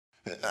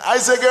I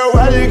said, girl,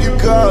 why you keep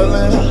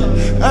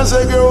calling? I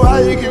said, girl,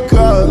 why you keep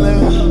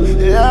calling?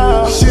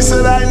 Yeah. She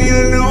said, I need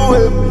a new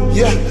whip.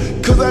 Yeah,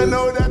 cause I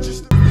know that you're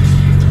still.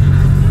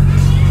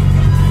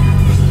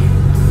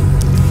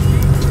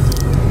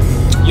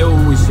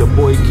 Yo, it's your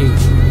boy King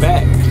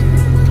back.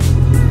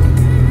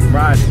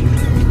 Riding.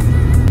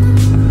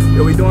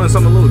 Yo, we doing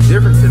something a little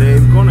different today.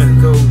 We're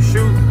gonna go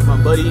shoot my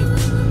buddy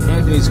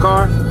Anthony's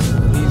car.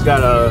 He's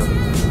got a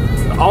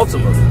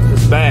Altima.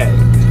 It's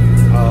bad.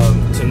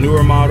 It's a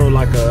newer model,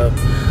 like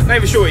not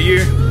even sure a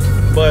year,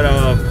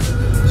 but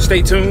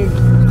stay tuned.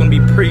 It's gonna be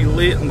pretty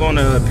lit. I'm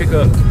gonna pick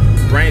up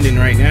Brandon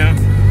right now,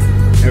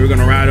 and we're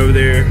gonna ride over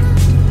there.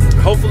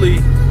 Hopefully,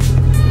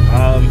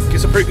 get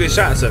some pretty good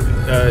shots of it.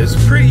 It's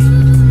pretty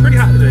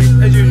hot today,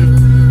 as usual.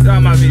 All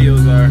my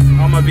videos are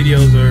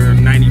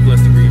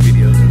 90+ degree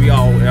videos. We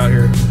all out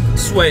here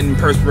sweating,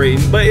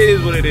 perspirating, but it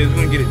is what it is. We're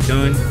gonna get it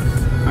done.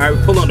 All right,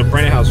 we're pulling up to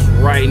Brandon house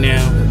right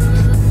now.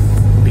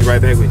 Be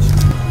right back with you.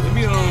 Let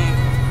me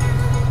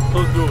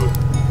close the door.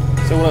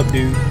 So what up,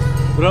 dude?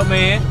 What up,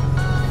 man?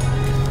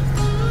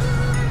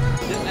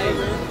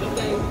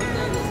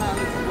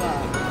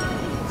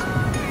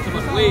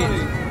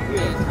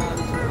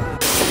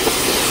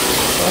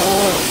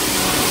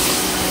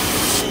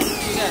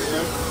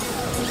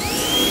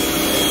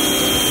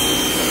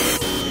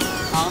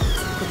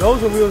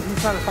 Those are wheels he's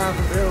trying to find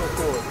some barrels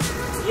for.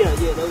 Yeah,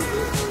 those are.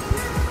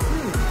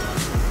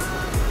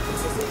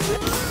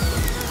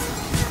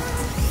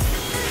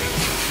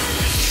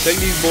 Check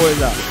these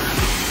boys out.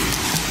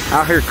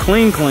 Out here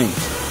clean.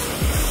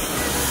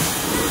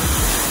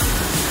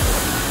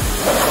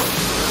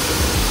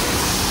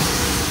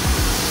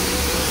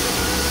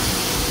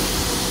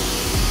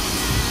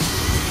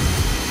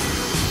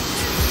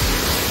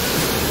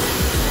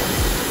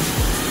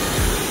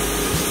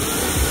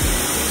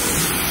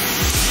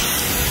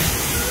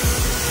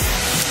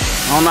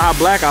 I don't know how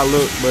black I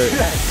look, but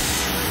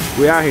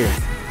we out here.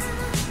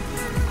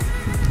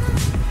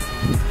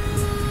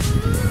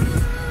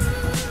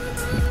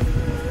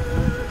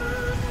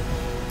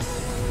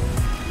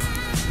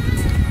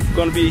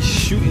 Gonna be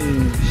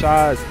shooting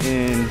shots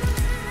in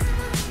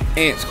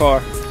Ant's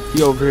car.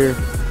 He over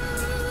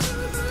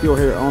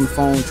here on the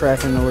phone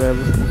tracking or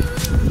whatever.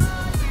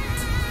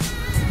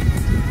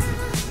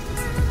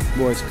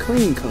 Boy's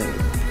clean.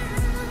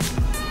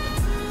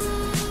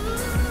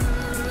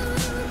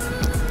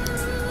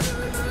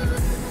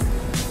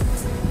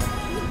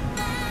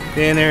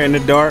 In there in the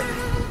dark,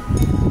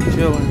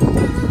 chilling.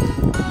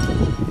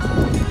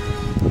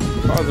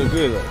 Cars are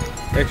good though,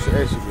 extra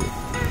good.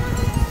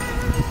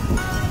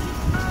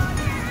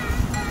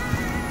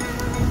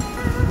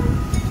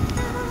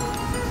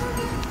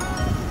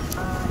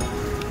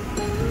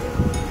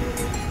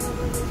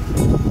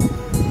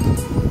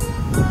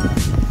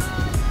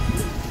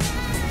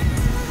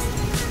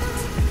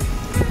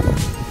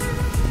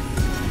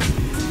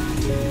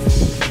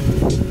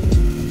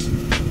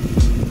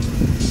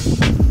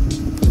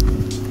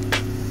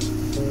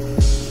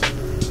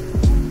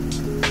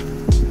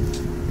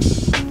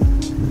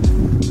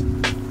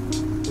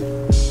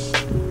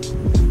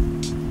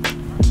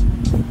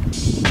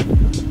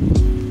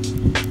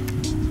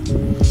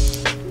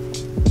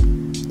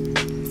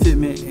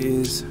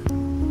 Is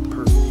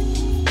perfect.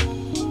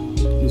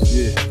 It's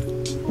good.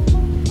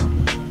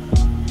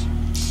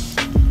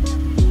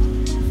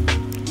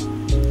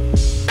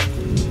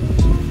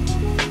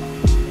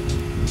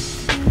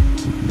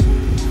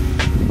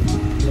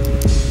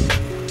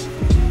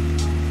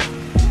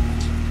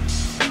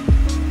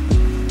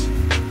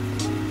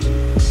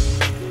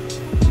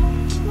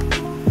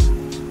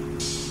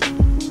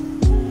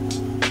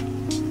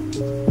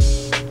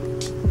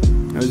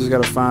 Now we just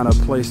gotta find a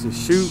place to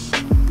shoot.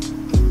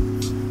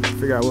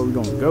 Figure out where we're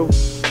gonna go.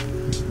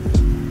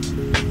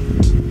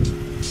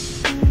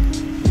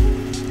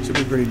 Should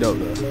be pretty dope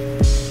though.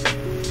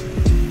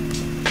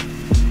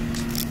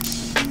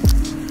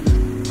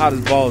 Hot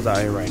as balls out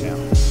here right now.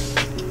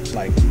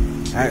 Like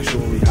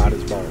actually hot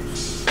as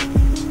balls.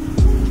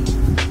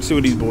 See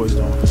what these boys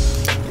doing.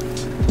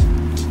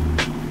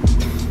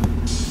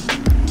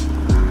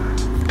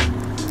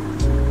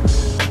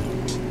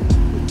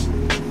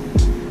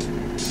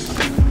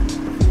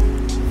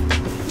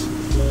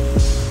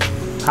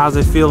 How's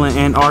it feel in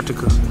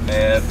Antarctica?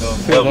 Man, it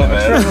feels lovely,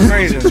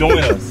 man. Join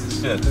us.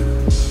 Shit.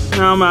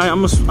 No, I'm out here.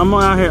 I'm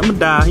gonna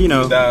die, you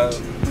know.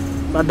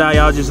 If I die,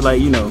 y'all just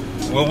like, you know.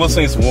 We'll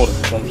sing some water.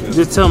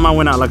 Just tell them I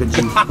went out like a G.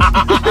 I'm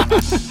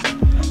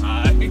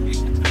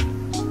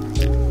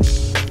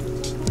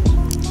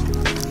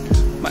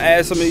gonna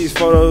add some of these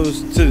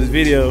photos to this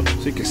video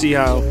so you can see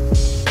how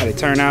they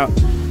turn out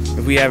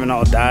if we haven't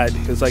all died.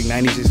 It's like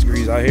 96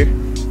 degrees out here.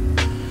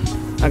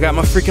 I got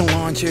my freaking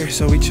lawn chair,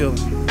 so we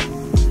chilling.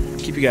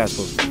 Keep you guys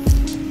posted.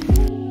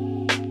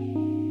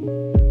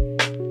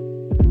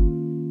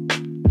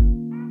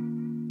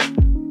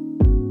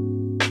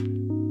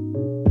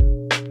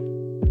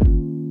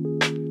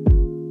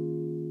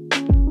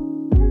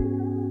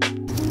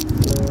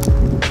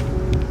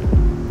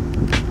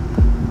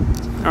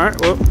 All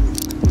right, well,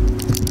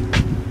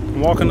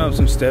 I'm walking up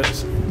some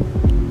steps.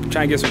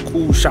 trying to get some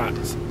cool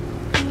shots.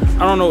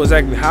 I don't know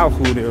exactly how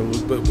cool they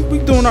look, but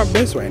we're doing our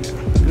best right now.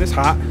 And it's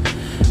hot,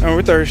 and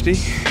we're thirsty,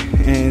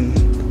 and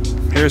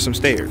here's some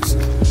stairs.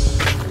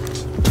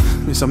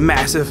 There's some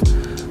massive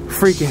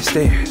freaking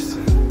stairs.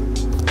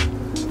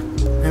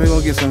 And we're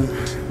gonna get some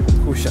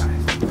cool shots.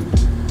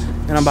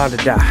 And I'm about to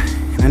die,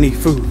 and I need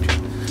food.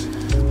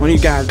 One of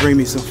you guys bring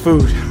me some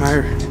food. I'm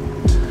out here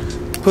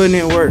putting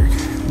in work.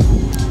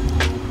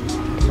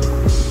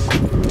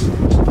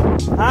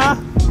 Huh?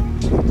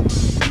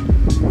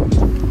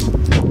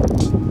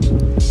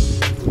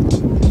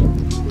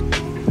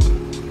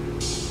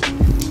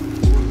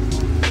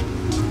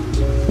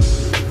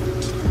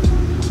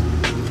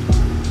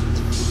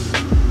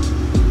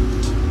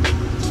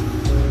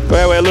 Go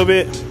that way a little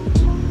bit.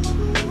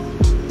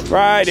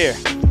 Right there.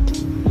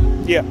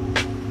 Yeah.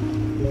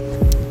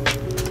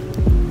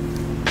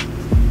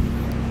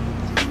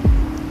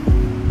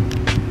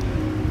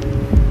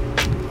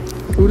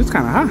 Ooh, this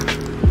kind of hot.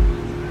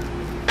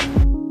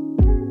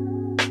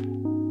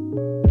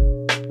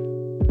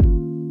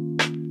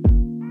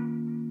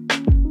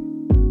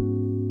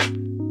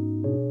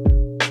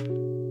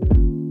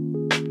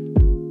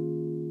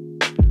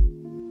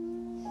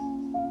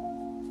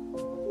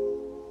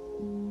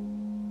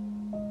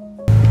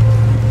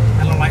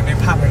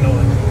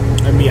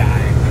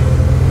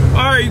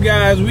 Alright, you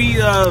guys,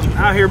 we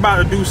out here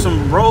about to do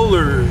some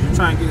rollers. We're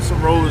trying to get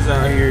some rollers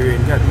out here,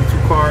 and got these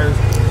 2 cars.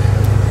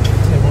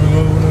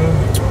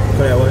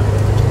 Go that way.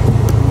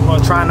 I'm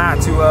gonna try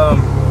not to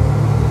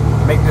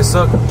make this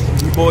up.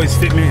 You boys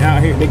fit me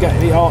out here.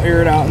 They all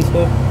aired out and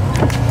stuff.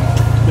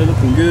 They're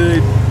looking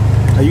good.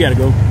 Oh, you gotta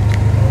go.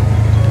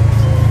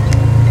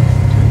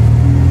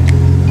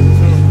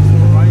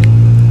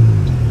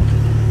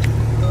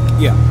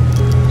 Yeah.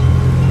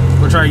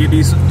 We'll try to get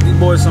these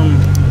boys some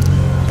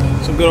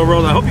good old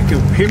rollers. I hope you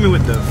can hear me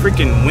with the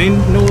freaking wind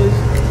noise.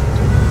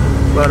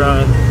 But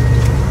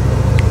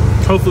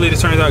hopefully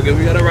this turns out good.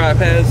 We gotta ride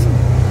past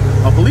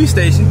a police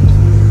station.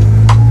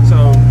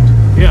 So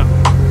yeah,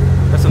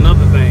 that's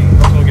another thing.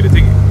 I'm gonna get a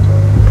ticket.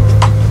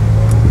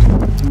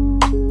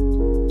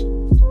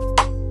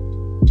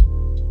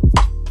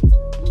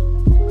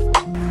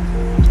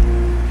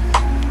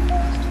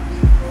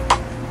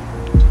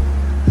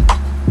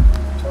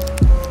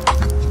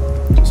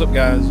 What's up,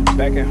 guys?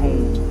 Back at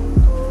home.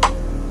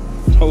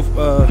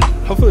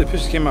 Hopefully the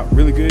pictures came out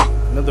really good.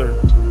 Another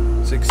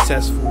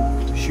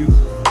successful shoot.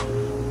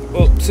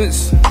 Well,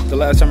 since the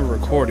last time I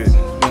recorded, it's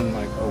been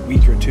like a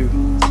week or 2,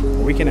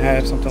 a week and a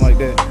half, something like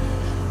that.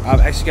 I've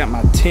actually got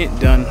my tint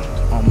done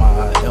on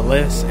my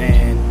LS,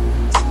 and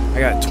I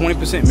got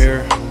 20%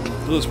 mirror.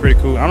 It looks pretty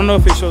cool. I don't know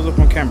if it shows up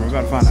on camera. We're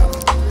about to find out.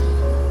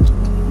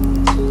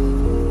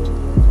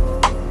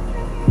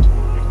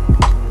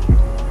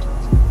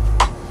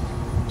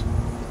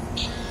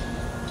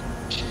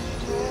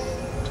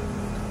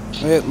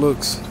 It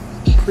looks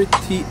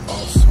pretty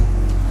awesome.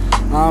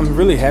 I'm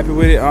really happy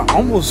with it. I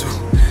almost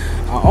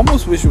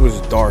wish it was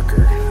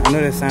darker. I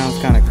know that sounds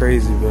kind of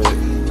crazy, but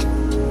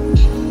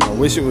I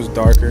wish it was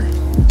darker.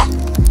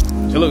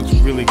 It looks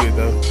really good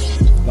though.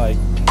 Like,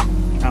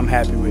 I'm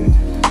happy with it.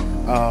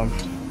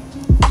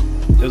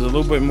 It was a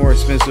little bit more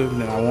expensive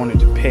than I wanted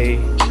to pay,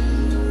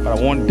 but I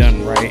want it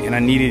done right, and I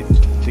needed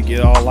to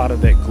get a lot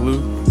of that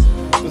glue.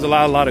 There's a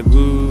lot of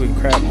glue and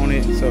crap on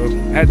it, so I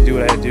had to do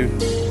what I had to do.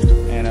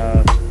 And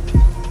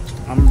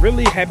I'm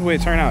really happy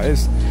with it turned out.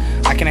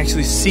 I can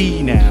actually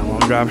see now while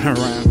I'm driving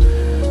around,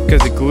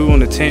 because the glue on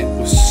the tint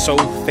was so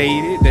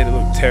faded that it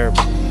looked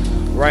terrible.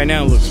 Right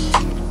now it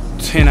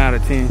looks 10 out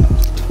of 10.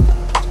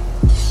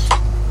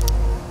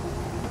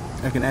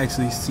 I can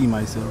actually see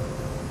myself.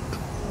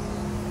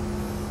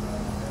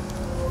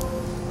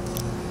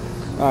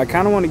 I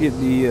kind of want to get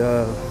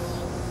the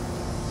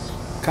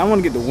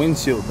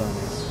windshield done.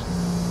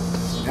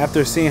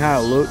 After seeing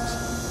how it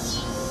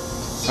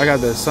looks, I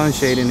got the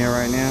sunshade in there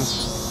right now.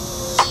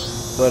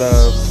 But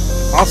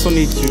also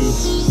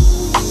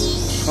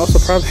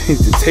probably need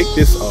to take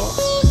this off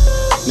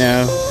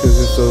now, because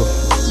it's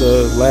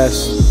the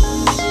last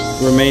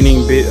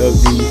remaining bit of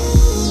the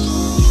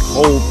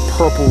old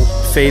purple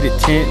faded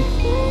tint.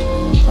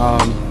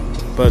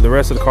 But the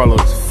rest of the car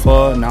looks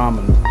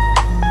phenomenal.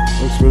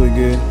 Looks really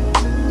good.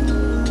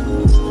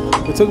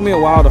 It took me a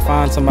while to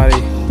find somebody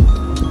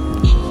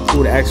who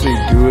would actually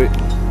do it.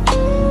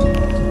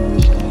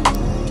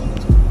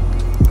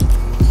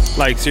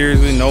 Like,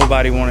 seriously,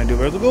 nobody wanted to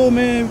do it. I was like, oh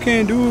man, we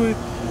can't do it.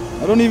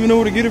 I don't even know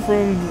where to get it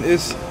from. It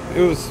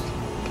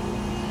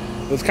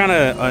was kind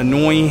of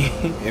annoying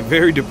and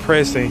very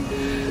depressing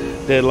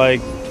that,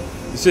 like,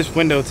 it's just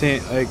window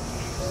tint. Like,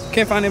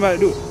 can't find anybody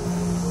to do it.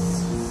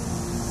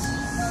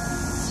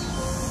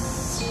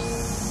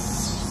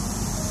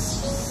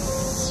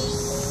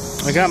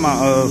 I got my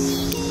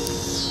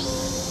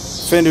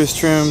fenders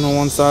trimmed on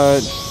one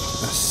side.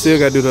 I still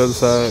got to do the other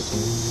side.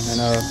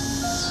 And I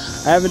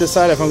haven't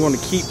decided if I'm going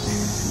to keep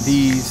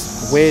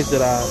these wedge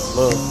that I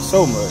love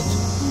so much.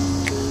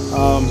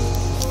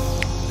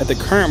 At the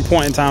current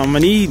point in time, I'm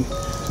going to need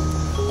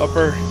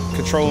upper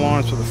control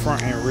arms for the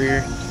front and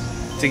rear.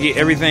 to get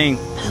everything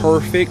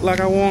perfect like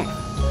I want.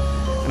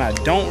 And I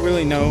don't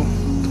really know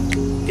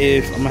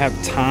if I'm gonna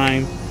have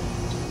time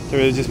to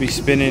really just be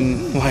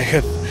spending like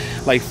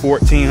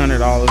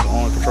 $1,400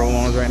 on control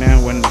arms right now,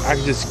 when I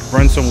can just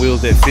run some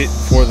wheels that fit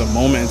for the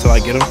moment until I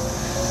get them.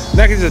 And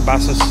I can just buy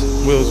some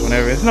wheels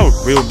whenever. It's no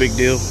real big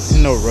deal, there's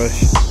no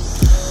rush.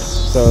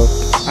 So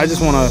I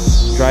just want to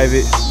drive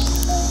it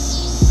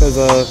because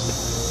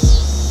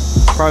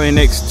probably the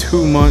next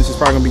 2 months it's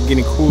probably gonna be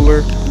getting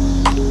cooler,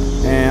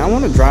 and I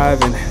want to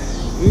drive, and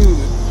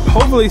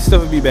hopefully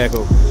stuff will be back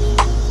open.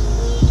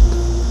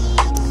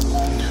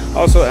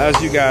 Also, as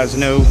you guys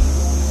know,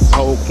 the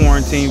whole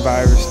quarantine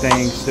virus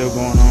thing still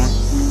going on,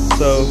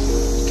 so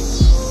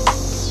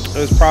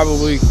there's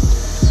probably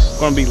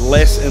going to be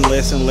less and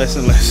less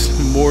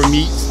more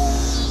meets.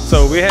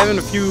 So we're having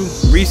a few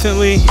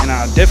recently, and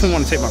I definitely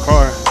want to take my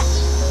car,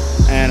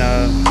 and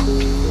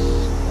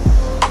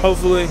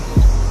hopefully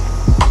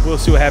we'll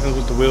see what happens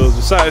with the wheels.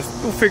 Besides,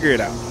 we'll figure it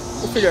out.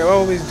 We'll figure it out. I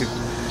always do.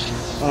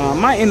 I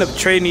might end up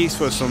trading these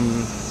for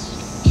some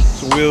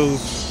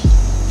wheels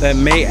that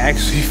may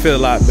actually feel a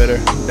lot better.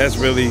 That's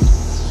really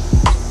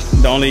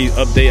the only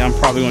update I'm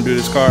probably gonna do to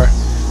this car.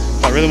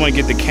 I really want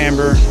to get the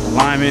camber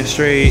alignment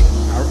straight.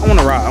 I want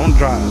to ride. I want to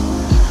drive.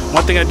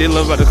 One thing I did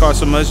love about the car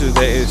so much is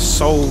that it's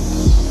so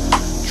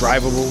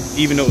drivable,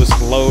 even though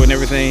it's low and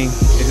everything.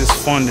 It's just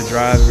fun to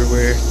drive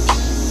everywhere.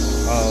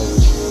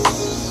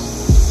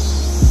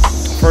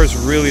 First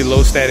really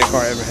low static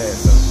car I ever had,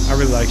 so I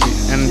really like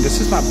it. And this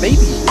is my baby.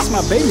 This is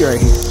my baby right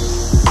here.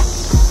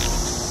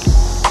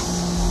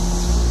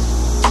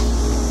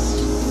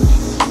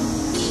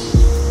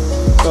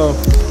 So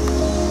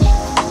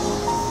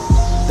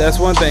that's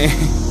one thing.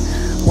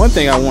 One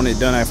thing I wanted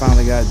done, I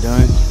finally got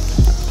done.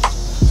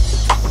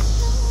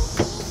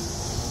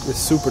 It's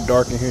super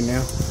dark in here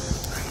now.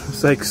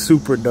 It's like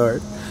super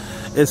dark.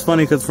 It's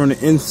funny because from the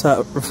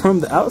inside,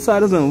 from the outside,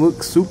 it doesn't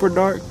look super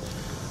dark,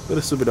 but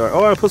it's super dark.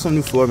 Oh, I put some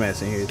new floor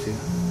mats in here too. I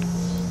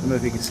don't know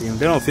if you can see them.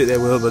 They don't fit that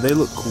well, but they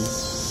look cool.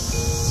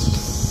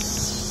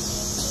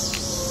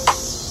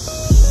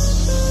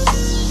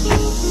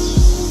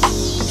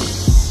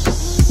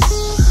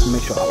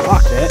 Make sure I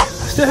lock that.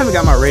 I still haven't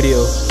got my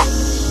radio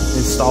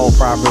installed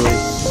properly,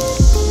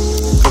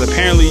 because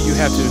apparently you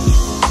have to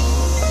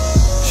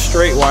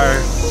straight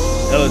wire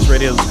LS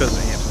radios because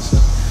of the amp and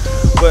stuff.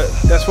 But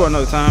that's for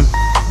another time.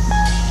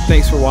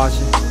 Thanks for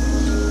watching.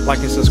 Like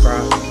and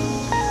subscribe.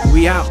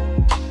 We out.